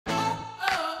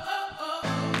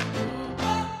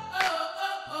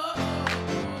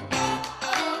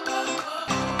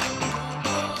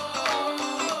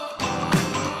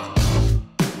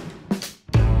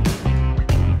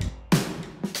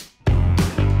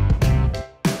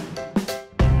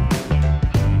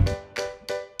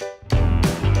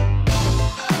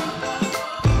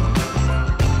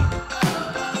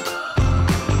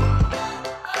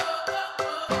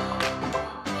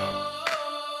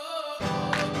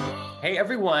Hey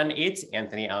everyone, it's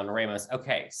Anthony Allen Ramos.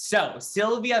 Okay, so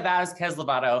Silvia Vasquez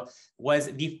Lavado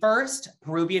was the first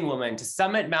Peruvian woman to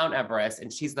summit Mount Everest,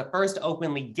 and she's the first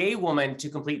openly gay woman to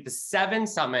complete the 7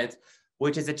 summits,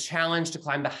 which is a challenge to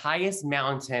climb the highest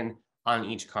mountain on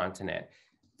each continent.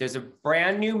 There's a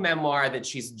brand new memoir that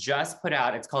she's just put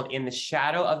out. It's called In the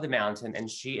Shadow of the Mountain, and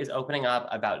she is opening up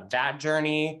about that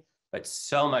journey, but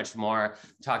so much more,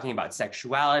 talking about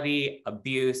sexuality,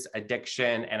 abuse,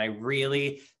 addiction, and I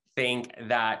really think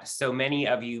that so many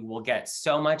of you will get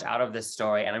so much out of this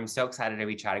story, and I'm so excited to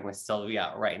be chatting with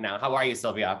Silvia right now. How are you,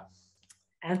 Silvia?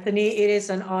 Anthony, it is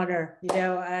an honor. You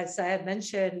know, as I had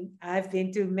mentioned, I've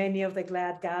been to many of the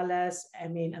GLAAD galas. I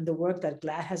mean, and the work that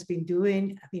GLAAD has been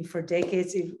doing, I mean, for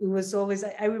decades, it was always,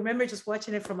 I remember just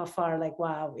watching it from afar, like,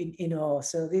 wow, in awe.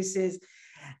 So this is,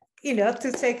 you know,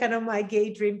 to say kind of my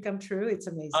gay dream come true. It's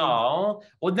amazing. Oh,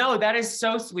 well, no, that is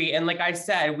so sweet. And like I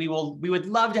said, we would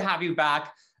love to have you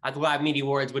back at the GLAAD Media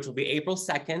Awards, which will be April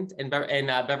 2nd in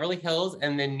Beverly Hills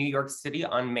and then New York City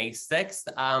on May 6th.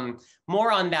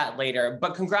 More on that later,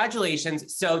 but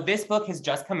congratulations. So this book has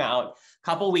just come out a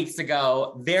couple weeks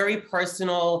ago, very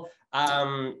personal.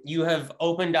 You have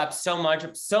opened up so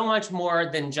much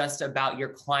more than just about your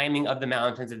climbing of the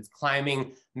mountains. It's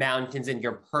climbing mountains in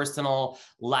your personal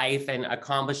life and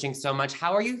accomplishing so much.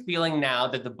 How are you feeling now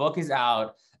that the book is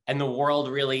out and the world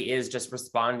really is just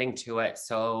responding to it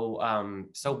so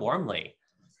warmly?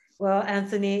 Well,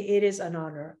 Anthony, it is an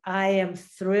honor. I am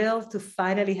thrilled to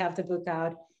finally have the book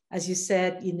out. As you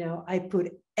said, you know, I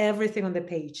put everything on the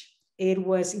page. It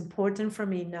was important for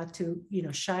me not to, you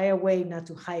know, shy away, not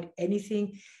to hide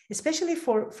anything, especially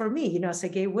for me, you know, as a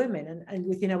gay woman and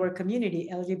within our community,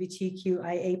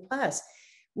 LGBTQIA+,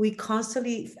 we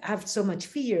constantly have so much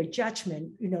fear,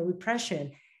 judgment, you know,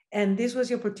 repression. And this was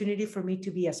the opportunity for me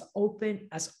to be as open,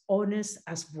 as honest,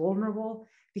 as vulnerable,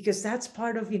 because that's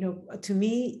part of, you know, to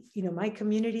me, you know, my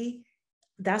community,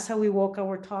 that's how we walk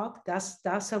our talk.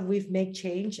 That's how we've made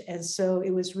change. And so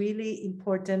it was really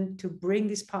important to bring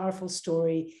this powerful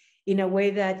story in a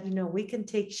way that, you know, we can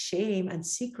take shame and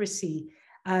secrecy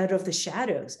out of the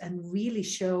shadows and really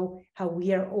show how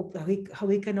we are open, how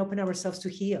we can open ourselves to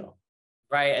heal.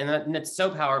 Right, and that's so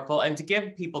powerful. And to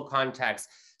give people context,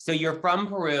 so you're from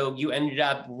Peru, you ended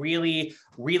up really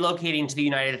relocating to the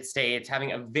United States,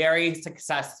 having a very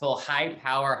successful, high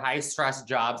power, high stress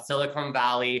job, Silicon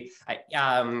Valley,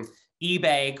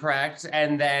 eBay, correct?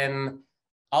 And then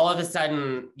all of a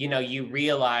sudden, you know, you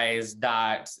realize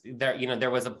that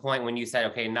there was a point when you said,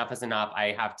 okay, enough is enough.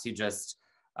 I have to just,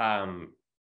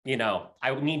 you know,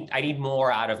 I need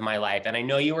more out of my life. And I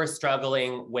know you were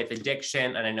struggling with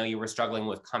addiction, and I know you were struggling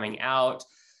with coming out.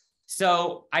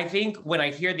 So I think when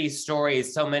I hear these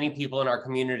stories, so many people in our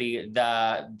community,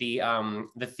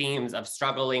 the themes of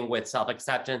struggling with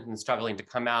self-acceptance and struggling to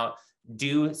come out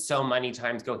do so many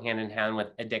times go hand in hand with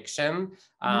addiction.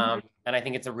 And I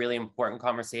think it's a really important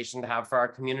conversation to have for our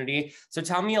community. So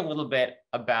tell me a little bit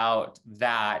about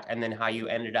that, and then how you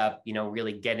ended up, you know,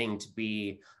 really getting to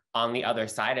be on the other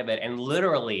side of it and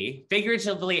literally,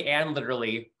 figuratively and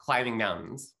literally climbing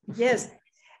mountains. Yes.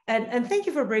 And thank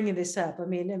you for bringing this up. I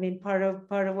mean, part of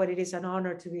what it is an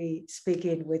honor to be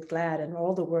speaking with GLAAD and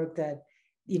all the work that,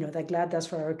 you know, that GLAAD does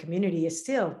for our community is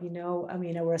still, you know, I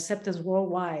mean, our acceptance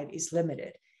worldwide is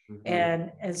limited.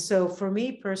 And so for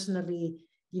me personally,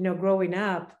 you know, growing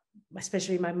up,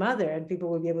 especially my mother, and people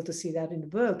will be able to see that in the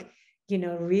book, you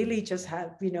know, really just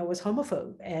have, you know, was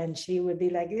homophobe. And she would be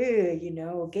like, you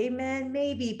know, gay men,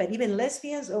 maybe, but even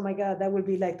lesbians, oh my God, that would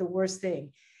be like the worst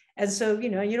thing. And so, you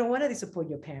know, you don't want to disappoint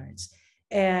your parents.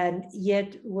 And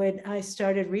yet when I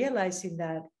started realizing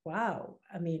that, wow,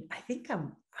 I mean, I think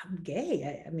I'm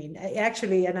gay. I mean, I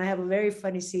actually, and I have a very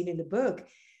funny scene in the book.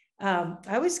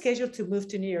 I was scheduled to move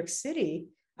to New York City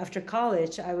after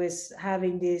college. I was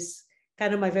having this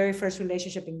kind of my very first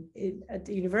relationship at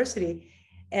the university.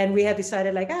 And we had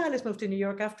decided like, let's move to New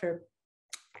York after.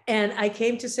 And I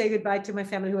came to say goodbye to my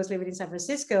family who was living in San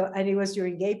Francisco, and it was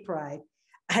during Gay Pride.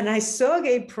 And I saw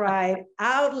Gay Pride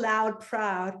out loud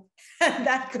proud, and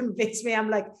that convinced me. I'm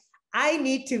like, I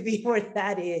need to be where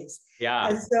that is. Yeah.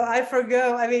 And so I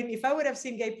forgo. I mean, if I would have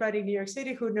seen Gay Pride in New York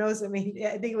City, who knows? I mean,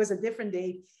 I think it was a different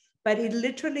date, but it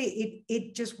literally,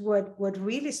 it just what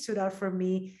really stood out for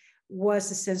me was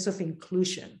a sense of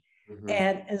inclusion.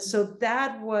 And so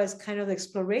that was kind of the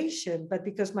exploration, but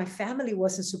because my family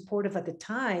wasn't supportive at the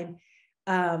time,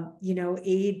 you know,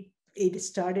 it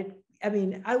started. I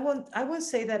mean, I won't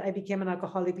say that I became an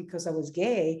alcoholic because I was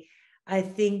gay. I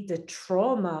think the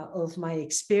trauma of my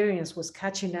experience was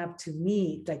catching up to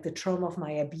me, like the trauma of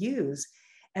my abuse.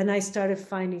 And I started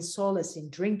finding solace in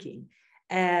drinking.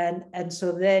 And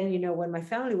so then, when my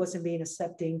family wasn't being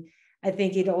accepting, I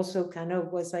think it also kind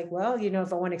of was like, well,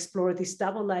 if I want to explore this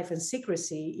double life and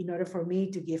secrecy, in order for me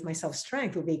to give myself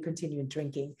strength, will be continuing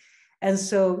drinking. And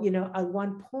so, at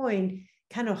one point,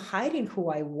 kind of hiding who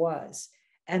I was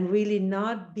and really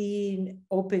not being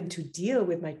open to deal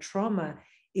with my trauma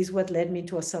is what led me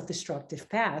to a self-destructive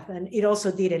path. And it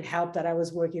also didn't help that I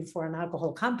was working for an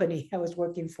alcohol company. I was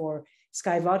working for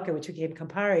Sky Vodka, which became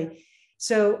Campari.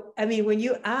 So, I mean, when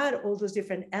you add all those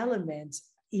different elements,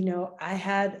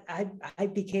 I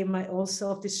became my own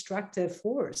self-destructive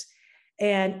force.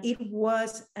 And it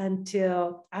was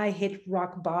until I hit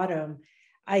rock bottom,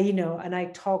 and I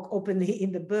talk openly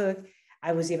in the book,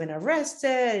 I was even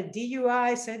arrested,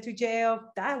 DUI, sent to jail.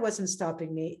 That wasn't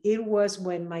stopping me. It was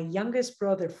when my youngest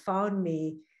brother found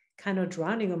me kind of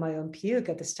drowning on my own puke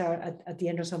at the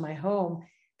entrance of my home,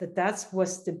 that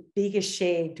was the biggest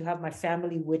shame, to have my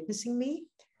family witnessing me,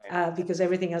 because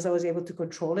everything else I was able to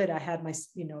control it. I had my,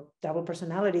 double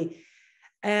personality.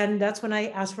 And that's when I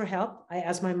asked for help. I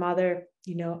asked my mother,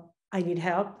 I need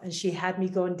help. And she had me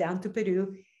going down to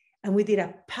Peru. And we did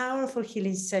a powerful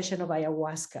healing session of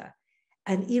ayahuasca.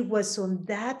 And it was on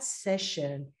that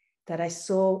session that I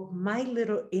saw my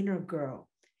little inner girl,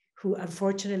 who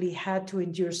unfortunately had to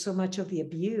endure so much of the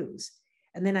abuse.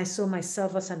 And then I saw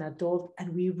myself as an adult,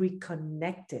 and we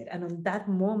reconnected. And on that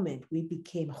moment, we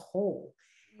became whole.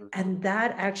 And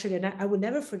that actually, and I will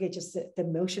never forget just the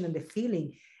emotion and the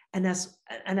feeling. And as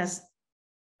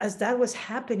that was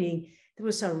happening, there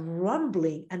was a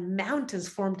rumbling and mountains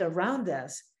formed around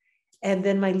us. And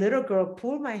then my little girl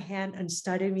pulled my hand and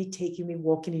started taking me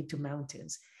walking into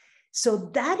mountains. So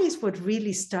that is what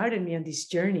really started me on this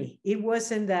journey. It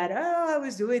wasn't that, I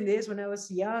was doing this when I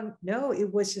was young. No,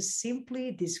 it was just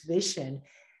simply this vision.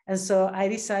 And so I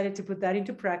decided to put that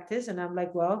into practice. And I'm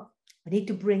like, well, I need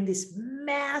to bring this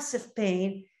massive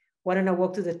pain. Why don't I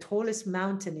walk to the tallest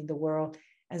mountain in the world?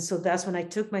 And so that's when I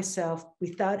took myself,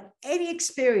 without any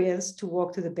experience, to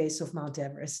walk to the base of Mount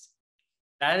Everest.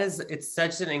 It's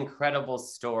such an incredible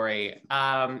story.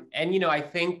 And, I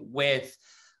think with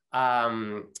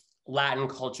Latin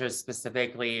culture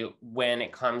specifically, when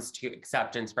it comes to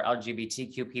acceptance for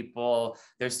LGBTQ people,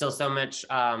 there's still so much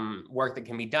work that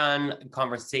can be done,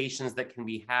 conversations that can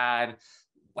be had.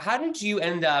 How did you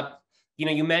end up,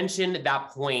 you mentioned that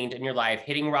point in your life,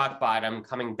 hitting rock bottom,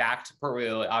 coming back to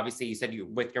Peru. Obviously, you said you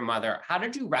with your mother. How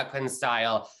did you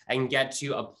reconcile and get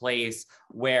to a place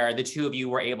where the two of you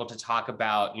were able to talk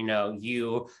about,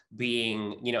 you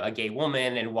being, a gay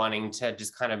woman and wanting to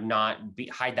just kind of not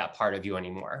hide that part of you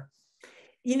anymore?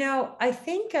 I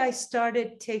think I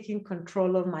started taking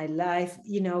control of my life,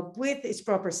 with its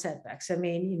proper setbacks. I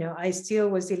mean, I still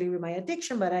was dealing with my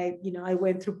addiction, but I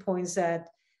went through points that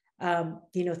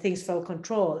things fell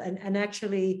control. And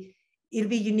actually, it'll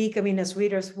be unique. I mean, as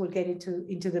readers will get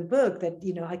into the book, that,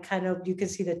 I kind of, you can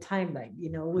see the timeline,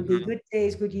 would be good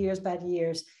days, good years, bad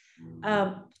years.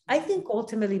 I think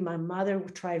ultimately my mother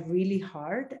tried really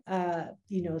hard,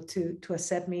 to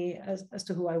accept me as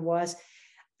to who I was.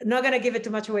 I'm not going to give it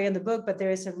too much away in the book, but there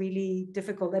is a really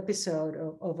difficult episode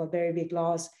of a very big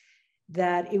loss,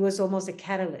 that it was almost a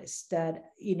catalyst that,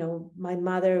 my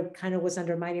mother kind of was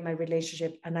undermining my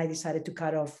relationship, and I decided to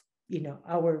cut off,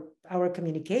 our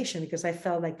communication, because I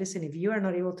felt like, listen, if you are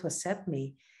not able to accept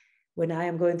me when I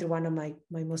am going through one of my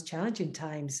most challenging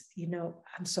times,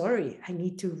 I'm sorry, I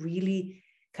need to really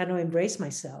kind of embrace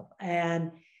myself.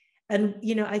 And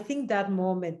I think that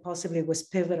moment possibly was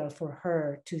pivotal for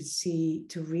her to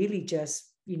really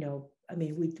just, I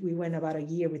mean, we went about a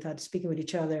year without speaking with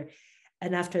each other.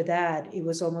 And after that, it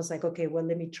was almost like, okay, well,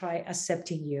 let me try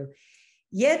accepting you.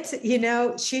 Yet,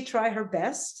 she tried her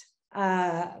best.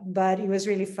 But it was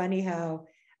really funny how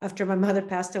after my mother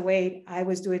passed away, I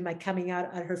was doing my coming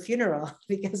out at her funeral,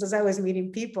 because as I was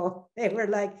meeting people, they were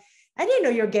like, I didn't know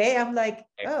you're gay. I'm like,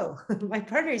 oh, my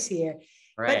partner's here.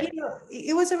 Right. But,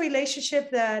 it was a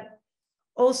relationship that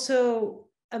also,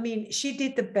 I mean, she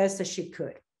did the best that she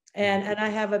could. And I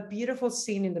have a beautiful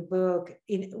scene in the book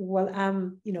while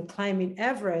I'm, climbing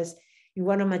Everest.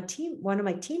 One of my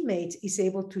teammates is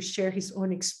able to share his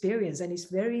own experience, and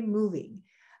it's very moving.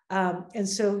 And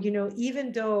so,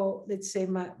 even though, let's say,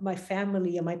 my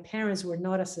family and my parents were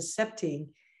not as accepting,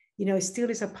 it still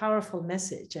is a powerful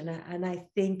message. And I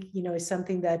think, it's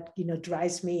something that,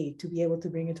 drives me to be able to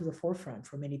bring it to the forefront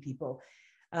for many people.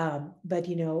 But,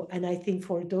 and I think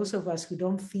for those of us who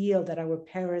don't feel that our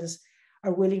parents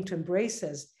are willing to embrace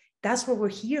us, that's what we're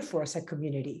here for as a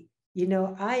community.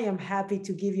 I am happy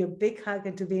to give you a big hug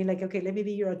and to be like, okay, let me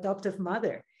be your adoptive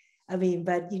mother. I mean,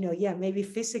 but, maybe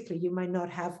physically you might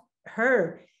not have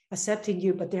her accepting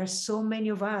you, but there are so many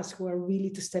of us who are really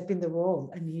to step in the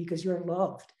role. I mean, because you're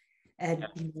loved and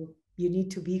you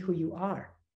need to be who you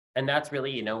are. And that's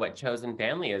really, what chosen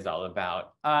family is all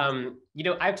about.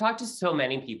 I've talked to so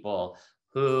many people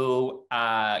who,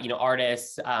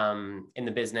 artists in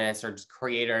the business or just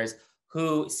creators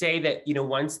who say that,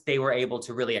 once they were able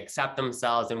to really accept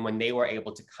themselves and when they were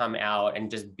able to come out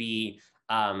and just be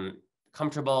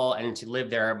comfortable and to live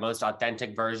their most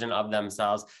authentic version of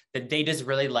themselves, that they just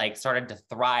really started to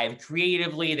thrive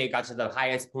creatively. They got to the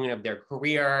highest point of their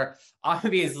career.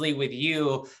 Obviously with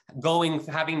you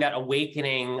having that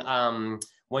awakening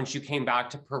once you came back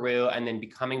to Peru and then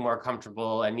becoming more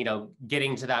comfortable and,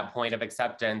 getting to that point of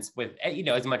acceptance with,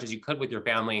 as much as you could with your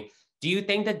family. Do you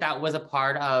think that that was a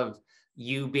part of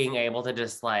you being able to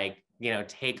just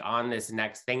take on this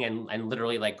next thing and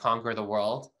literally conquer the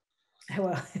world?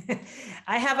 Well,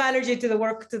 I have allergy to the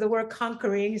word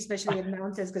conquering, especially in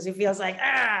mountains, because it feels like,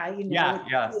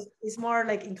 it's more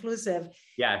inclusive.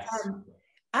 Yes.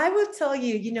 I will tell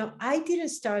you, I didn't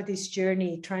start this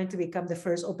journey trying to become the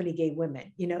first openly gay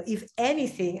woman. If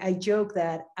anything, I joke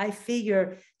that I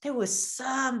figure there was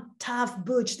some tough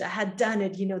butch that had done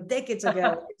it, decades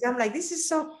ago. I'm like, this is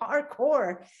so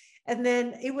hardcore. And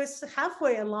then it was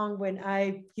halfway along when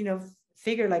I,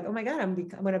 figured oh my God, I'm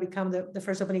going to become the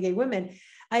first openly gay woman.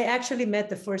 I actually met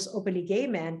the first openly gay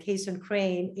man, Kason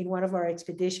Crane, in one of our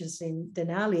expeditions in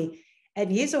Denali.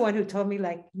 And he's the one who told me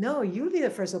no, you'll be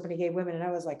the first openly gay woman. And I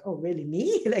was like, oh, really?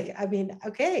 Me?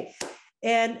 Okay.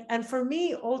 And for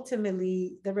me,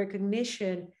 ultimately, the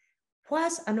recognition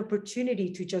was an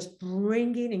opportunity to just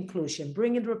bring in inclusion,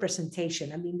 bring in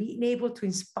representation. I mean, being able to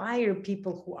inspire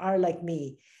people who are like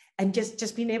me. And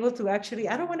just being able to actually,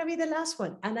 I don't want to be the last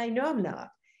one. And I know I'm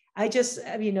not. There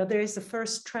is the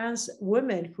first trans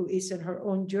woman who is in her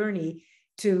own journey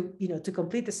to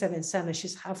complete the 7 summits.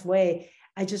 She's halfway.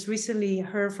 I just recently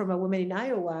heard from a woman in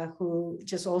Iowa who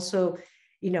just also,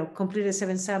 completed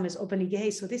 7 summits openly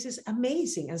gay. So this is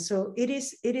amazing. And so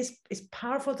it's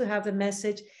powerful to have the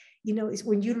message. It's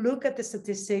when you look at the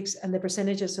statistics and the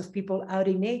percentages of people out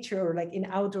in nature or in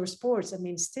outdoor sports,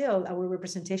 still our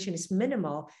representation is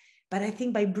minimal. But I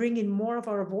think by bringing more of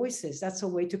our voices, that's a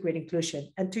way to create inclusion.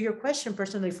 And to your question,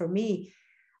 personally, for me,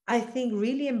 I think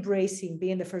really embracing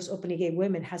being the first openly gay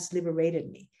woman has liberated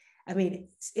me.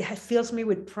 It fills me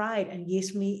with pride and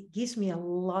gives me a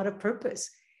lot of purpose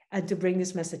and to bring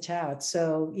this message out.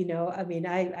 So,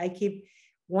 I keep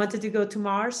wanted to go to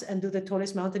Mars and do the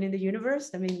tallest mountain in the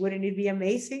universe. Wouldn't it be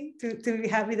amazing to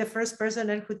have me the first person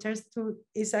and who turns to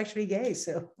is actually gay?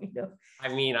 So,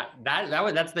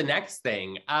 that's the next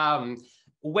thing.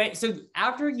 So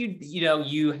after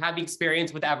you had the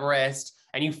experience with Everest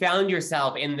and you found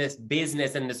yourself in this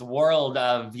business and this world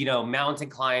of, mountain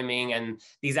climbing and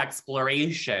these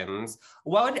explorations,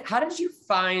 how did you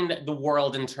find the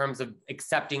world in terms of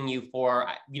accepting you for,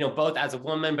 both as a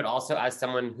woman, but also as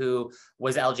someone who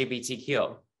was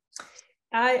LGBTQ?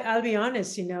 I'll be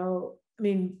honest,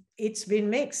 it's been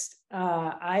mixed.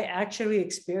 I actually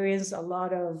experienced a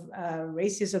lot of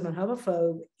racism and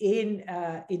homophobe in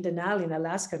Denali in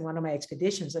Alaska in one of my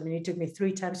expeditions. It took me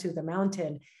 3 times to the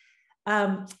mountain.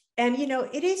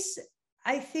 It is,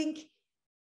 I think,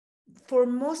 for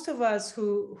most of us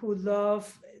who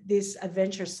love this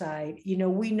adventure side,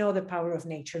 we know the power of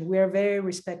nature and we are very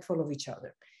respectful of each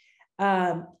other.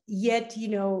 Yet,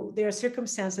 there are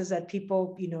circumstances that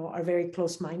people, are very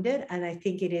close-minded. And I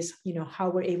think it is, how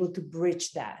we're able to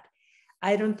bridge that.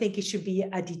 I don't think it should be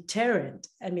a deterrent.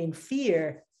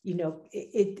 Fear,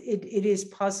 it is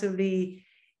possibly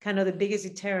kind of the biggest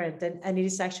deterrent, and it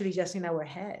is actually just in our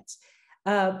heads.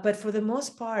 But for the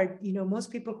most part,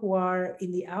 most people who are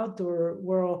in the outdoor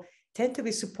world tend to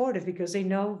be supportive because they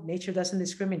know nature doesn't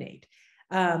discriminate.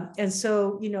 And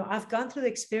so, I've gone through the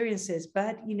experiences,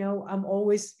 but, I'm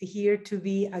always here to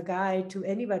be a guide to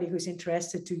anybody who's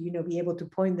interested to, be able to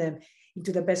point them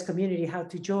into the best community, how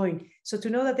to join. So to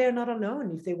know that they're not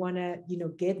alone if they want to,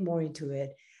 get more into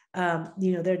it.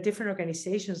 There are different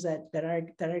organizations that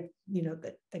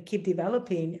keep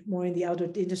developing more in the outdoor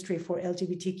industry for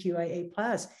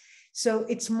LGBTQIA+. So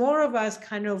it's more of us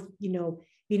kind of,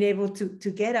 being able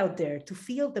to get out there, to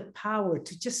feel the power,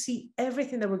 to just see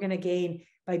everything that we're going to gain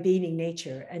by being in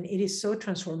nature. And it is so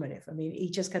transformative.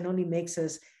 It just can only makes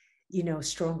us,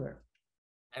 stronger.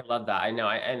 I love that. I know.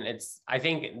 I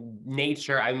think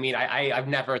nature, I've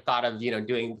never thought of,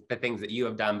 doing the things that you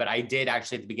have done, but I did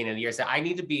actually at the beginning of the year say, I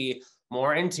need to be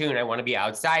more in tune. I want to be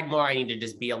outside more. I need to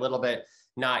just be a little bit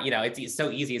not, you know, it's so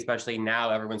easy, especially now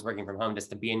everyone's working from home, just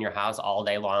to be in your house all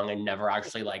day long and never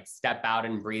actually like step out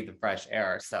and breathe the fresh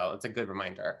air. So it's a good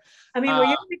reminder. I mean, were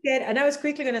you gonna get, and I was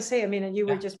quickly going to say, I mean, and you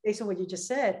were Yeah. just based on what you just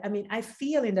said. I mean, I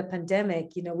feel in the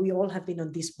pandemic, you know, we all have been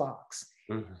on this box,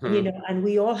 and, you know, and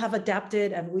we all have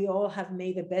adapted and we all have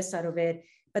made the best out of it.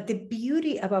 But the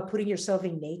beauty about putting yourself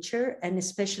in nature, and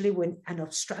especially when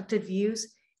unobstructed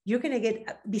views, you're going to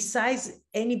get, besides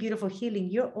any beautiful healing,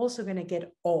 you're also going to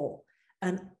get awe.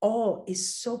 And awe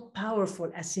is so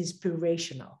powerful as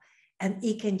inspirational. And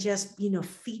it can just, you know,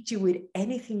 feed you with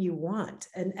anything you want.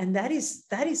 And that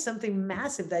is something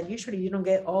massive that usually you don't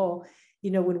get all,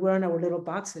 you know, when we're in our little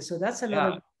boxes. So that's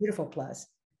another beautiful plus.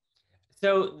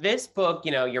 So this book,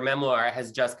 you know, your memoir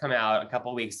has just come out a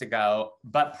couple of weeks ago,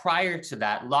 but prior to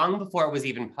that, long before it was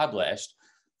even published,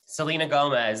 Selena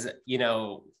Gomez, you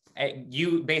know,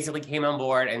 you basically came on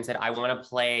board and said, I want to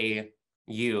play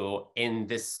you in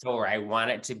this story. I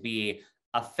want it to be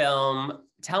a film.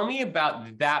 Tell me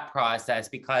about that process,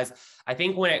 because I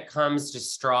think when it comes to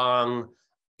strong,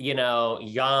 you know,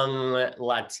 young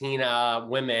Latina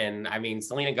women, I mean,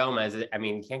 Selena Gomez, I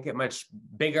mean, can't get much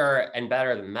bigger and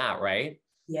better than that, right?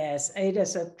 Yes, it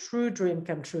is a true dream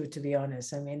come true, to be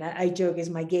honest. I mean, I joke, it's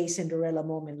my gay Cinderella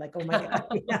moment, like, oh my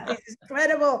God, it's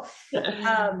incredible.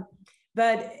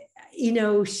 But, you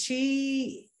know,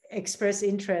 she expressed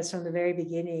interest from the very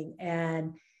beginning.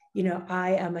 And, you know,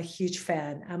 I am a huge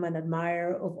fan. I'm an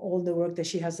admirer of all the work that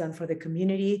she has done for the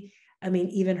community. I mean,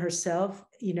 even herself,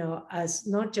 you know, as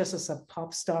not just as a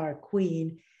pop star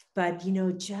queen, but, you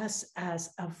know, just as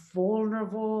a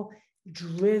vulnerable,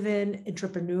 driven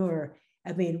entrepreneur.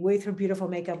 I mean, with her beautiful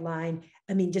makeup line,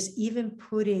 I mean, just even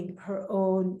putting her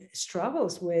own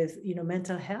struggles with, you know,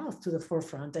 mental health to the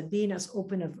forefront and being as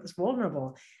open, as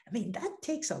vulnerable. I mean, that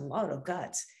takes a lot of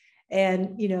guts.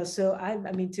 And, you know, so I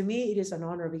mean, to me, it is an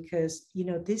honor because, you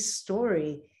know, this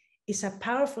story is a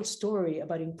powerful story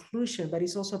about inclusion, but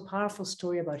it's also a powerful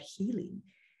story about healing.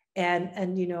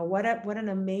 And you know, what an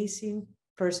amazing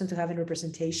person to have in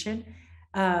representation.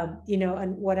 You know,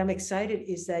 and what I'm excited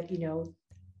is that, you know,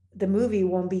 the movie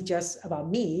won't be just about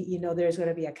me. You know, there's going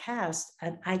to be a cast,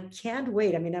 and I can't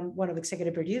wait. I mean, I'm one of the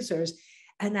executive producers,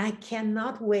 and I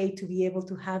cannot wait to be able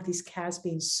to have this cast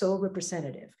being so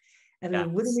representative. I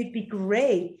mean, wouldn't it be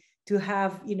great to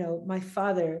have, you know, my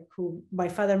father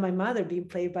and my mother being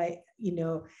played by, you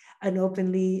know, an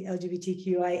openly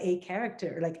LGBTQIA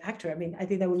character, like actor. I mean, I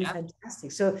think that would be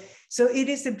fantastic. So it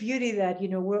is the beauty that, you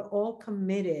know, we're all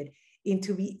committed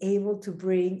into be able to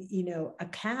bring, you know, a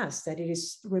cast that it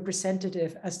is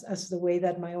representative as the way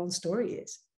that my own story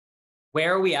is.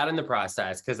 Where are we at in the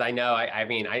process? Because I know, I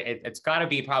mean, it's got to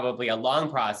be probably a long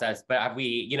process, but have we,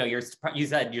 you know, you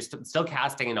said you're still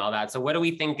casting and all that. So what do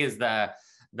we think is the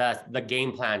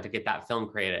game plan to get that film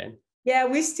created? Yeah,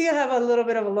 we still have a little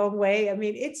bit of a long way. I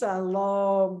mean, it's a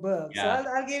long book. Yeah. So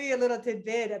I'll give you a little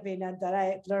tidbit, I mean, that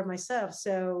I learned myself.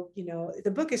 So, you know,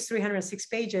 the book is 306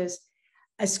 pages.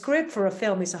 A script for a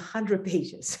film is 100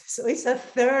 pages. So it's a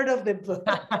third of the book.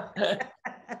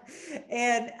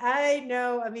 And I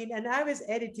know, I mean, and I was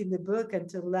editing the book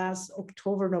until last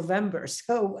October, November.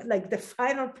 So like the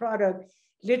final product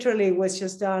literally was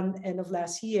just done end of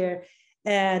last year.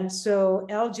 And so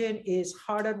Elgin is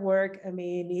hard at work. I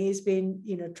mean, he's been,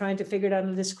 you know, trying to figure it out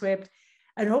in the script.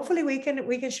 And hopefully we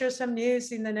can share some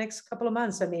news in the next couple of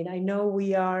months. I mean, I know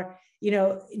we are, you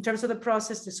know, in terms of the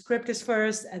process, the script is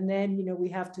first, and then, you know, we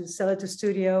have to sell it to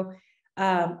studio,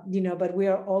 you know, but we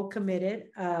are all committed.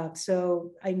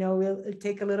 So I know it'll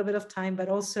take a little bit of time, but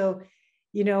also,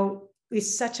 you know,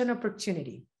 it's such an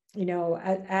opportunity, you know,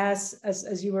 as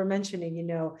you were mentioning, you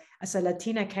know, as a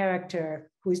Latina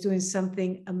character who is doing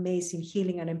something amazing,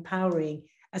 healing and empowering,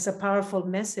 as a powerful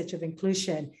message of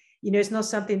inclusion. You know, it's not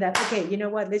something that, okay, you know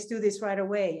what, let's do this right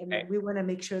away. I mean, we want to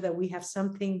make sure that we have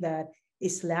something that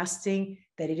is lasting,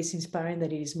 that it is inspiring,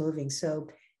 that it is moving. So,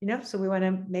 you know, so we want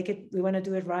to make it, we want to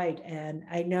do it right. And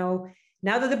I know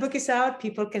now that the book is out,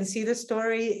 people can see the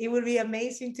story. It would be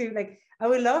amazing to, like, I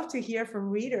would love to hear from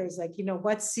readers, like, you know,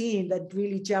 what scene that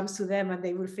really jumps to them and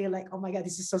they will feel like, oh my God,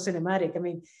 this is so cinematic. I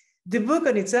mean, the book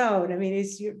on its own, I mean,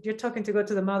 it's, you're talking to go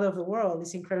to the mother of the world.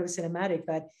 It's incredibly cinematic,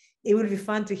 but it would be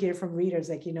fun to hear from readers,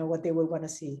 like, you know, what they would want to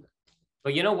see.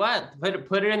 Well, you know what?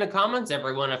 Put it in the comments,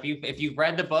 everyone. If you've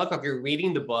read the book, or if you're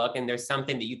reading the book, and there's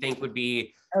something that you think would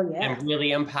be a really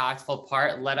impactful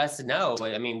part, let us know.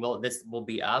 I mean, this will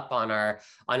be up on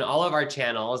all of our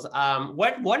channels.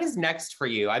 What is next for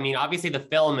you? I mean, obviously the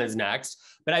film is next,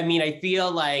 but I mean, I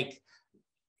feel like,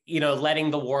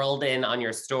 letting the world in on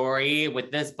your story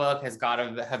with this book has got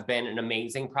to have been an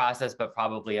amazing process, but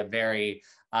probably a very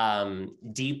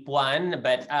deep one.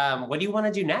 But what do you want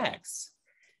to do next?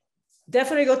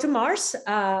 Definitely go to Mars.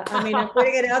 I mean, I'm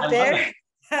putting it out there.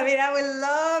 I mean, I would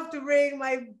love to bring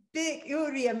my big, it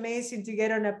would be amazing to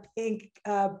get on a pink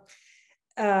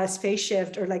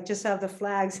spaceship, or like just have the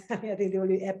flags. I think it would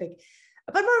be epic,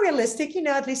 but more realistic,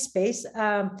 at least space.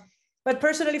 But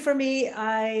personally for me,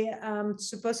 I am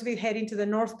supposed to be heading to the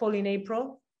North Pole in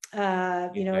April.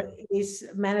 It's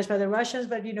managed by the Russians,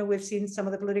 but we've seen some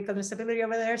of the political instability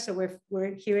over there. So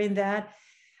we're hearing that.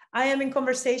 I am in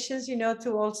conversations,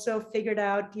 to also figure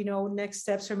out, next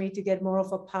steps for me to get more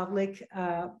of a public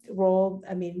role.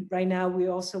 I mean, right now we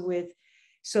also with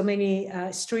so many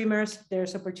streamers,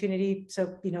 there's opportunity.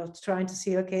 So, trying to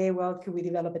see, okay, well, could we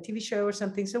develop a TV show or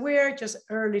something? So we're just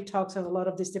early talks of a lot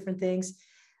of these different things.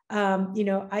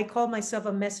 I call myself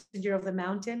a messenger of the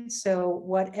mountain. So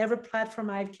whatever platform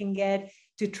I can get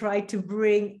to try to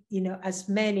bring, as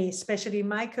many, especially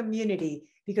my community,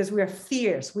 because we are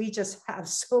fierce. We just have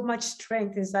so much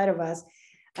strength inside of us.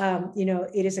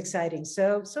 It is exciting.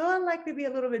 So I'll likely be a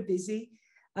little bit busy.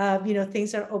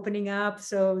 Things are opening up.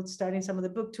 So starting some of the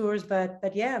book tours, but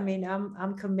yeah, I mean,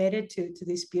 I'm committed to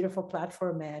this beautiful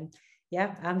platform, and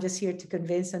yeah, I'm just here to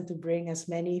convince and to bring as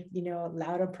many,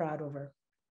 loud and proud over.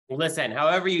 Listen,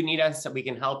 however you need us, we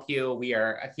can help you. We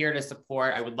are here to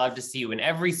support. I would love to see you in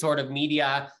every sort of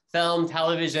media, film,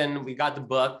 television. We got the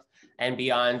book and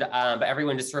beyond. But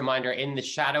everyone, just a reminder, In the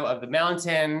Shadow of the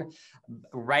Mountain,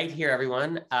 right here,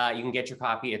 everyone. You can get your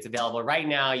copy. It's available right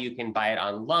now. You can buy it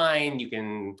online. You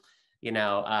can,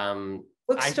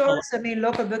 bookstores. I mean,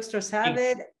 local bookstores have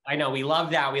it. I know, we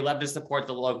love that. We love to support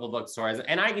the local bookstores.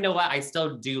 And I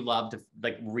still do love to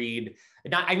read.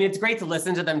 It's great to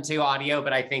listen to them too, audio,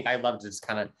 but I think I love to just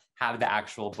kind of have the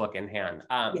actual book in hand.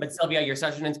 Yes. But Silvia, you're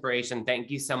such an inspiration.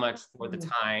 Thank you so much for the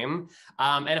time.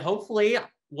 And hopefully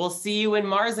we'll see you in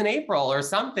Mars in April or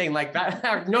something like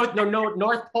that.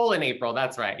 North Pole in April.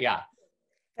 That's right. Yeah.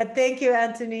 Thank you,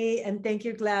 Anthony, and thank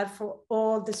you, GLAAD, for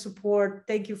all the support.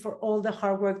 Thank you for all the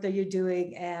hard work that you're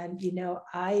doing. And,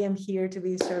 I am here to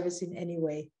be in service in any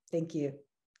way. Thank you.